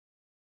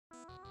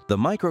The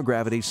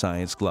Microgravity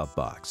Science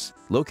Glovebox,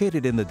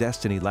 located in the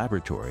Destiny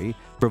Laboratory,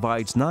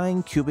 provides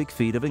 9 cubic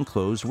feet of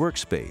enclosed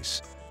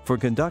workspace for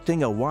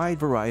conducting a wide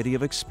variety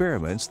of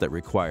experiments that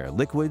require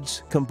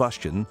liquids,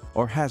 combustion,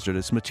 or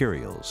hazardous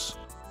materials.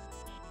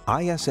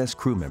 ISS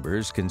crew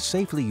members can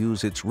safely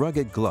use its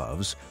rugged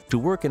gloves to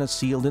work in a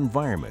sealed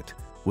environment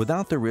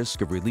without the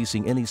risk of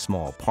releasing any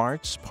small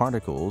parts,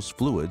 particles,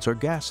 fluids, or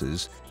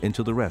gases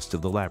into the rest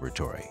of the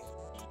laboratory.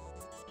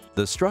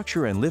 The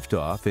Structure and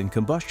Liftoff in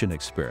Combustion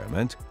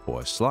Experiment,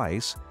 or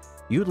SLICE,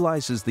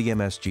 utilizes the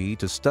MSG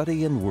to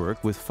study and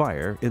work with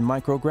fire in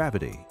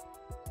microgravity.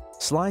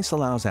 SLICE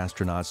allows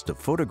astronauts to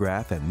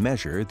photograph and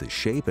measure the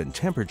shape and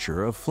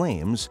temperature of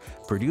flames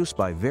produced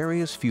by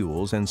various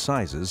fuels and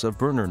sizes of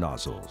burner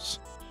nozzles.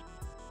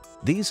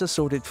 These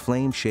assorted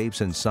flame shapes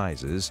and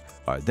sizes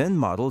are then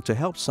modeled to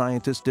help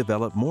scientists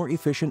develop more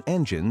efficient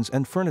engines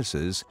and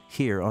furnaces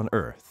here on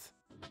Earth.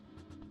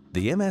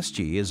 The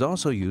MSG is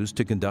also used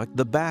to conduct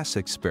the BAS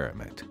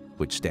experiment,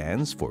 which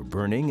stands for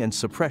Burning and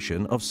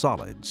Suppression of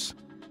Solids.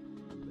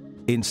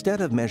 Instead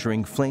of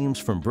measuring flames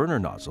from burner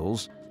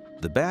nozzles,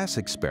 the BAS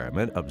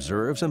experiment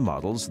observes and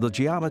models the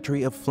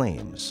geometry of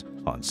flames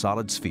on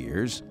solid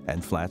spheres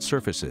and flat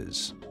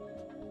surfaces.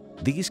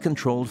 These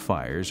controlled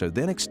fires are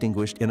then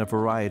extinguished in a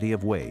variety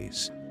of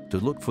ways to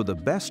look for the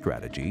best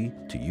strategy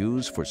to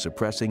use for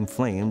suppressing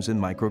flames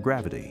in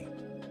microgravity.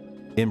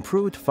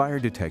 Improved fire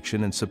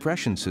detection and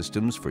suppression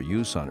systems for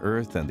use on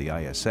Earth and the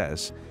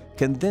ISS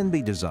can then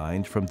be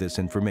designed from this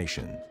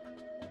information.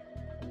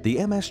 The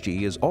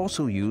MSG is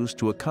also used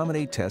to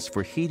accommodate tests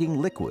for heating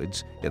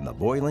liquids in the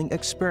Boiling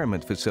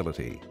Experiment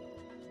Facility,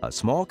 a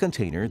small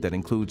container that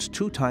includes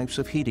 2 types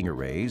of heating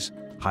arrays,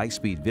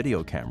 high-speed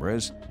video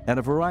cameras, and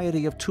a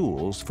variety of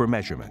tools for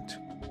measurement.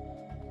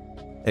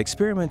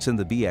 Experiments in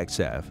the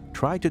BXF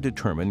try to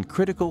determine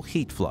critical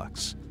heat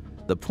flux,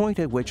 the point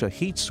at which a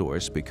heat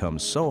source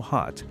becomes so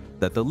hot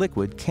that the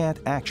liquid can't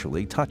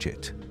actually touch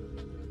it.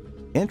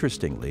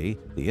 Interestingly,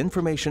 the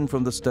information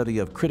from the study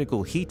of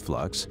critical heat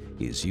flux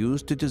is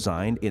used to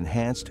design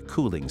enhanced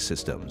cooling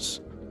systems.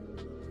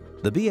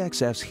 The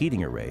BXF's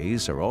heating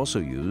arrays are also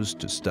used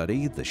to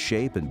study the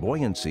shape and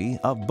buoyancy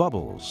of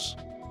bubbles.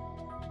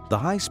 The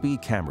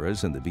high-speed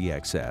cameras in the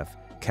BXF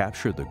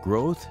capture the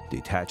growth,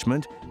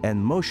 detachment, and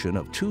motion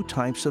of 2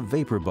 types of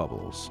vapor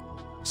bubbles: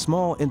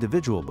 small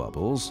individual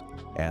bubbles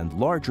and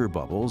larger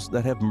bubbles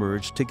that have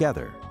merged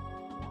together.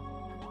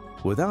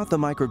 Without the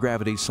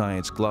Microgravity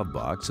Science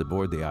Glovebox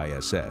aboard the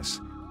ISS,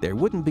 there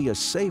wouldn't be a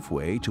safe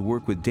way to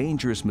work with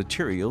dangerous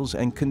materials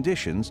and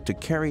conditions to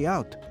carry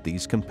out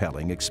these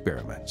compelling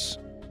experiments.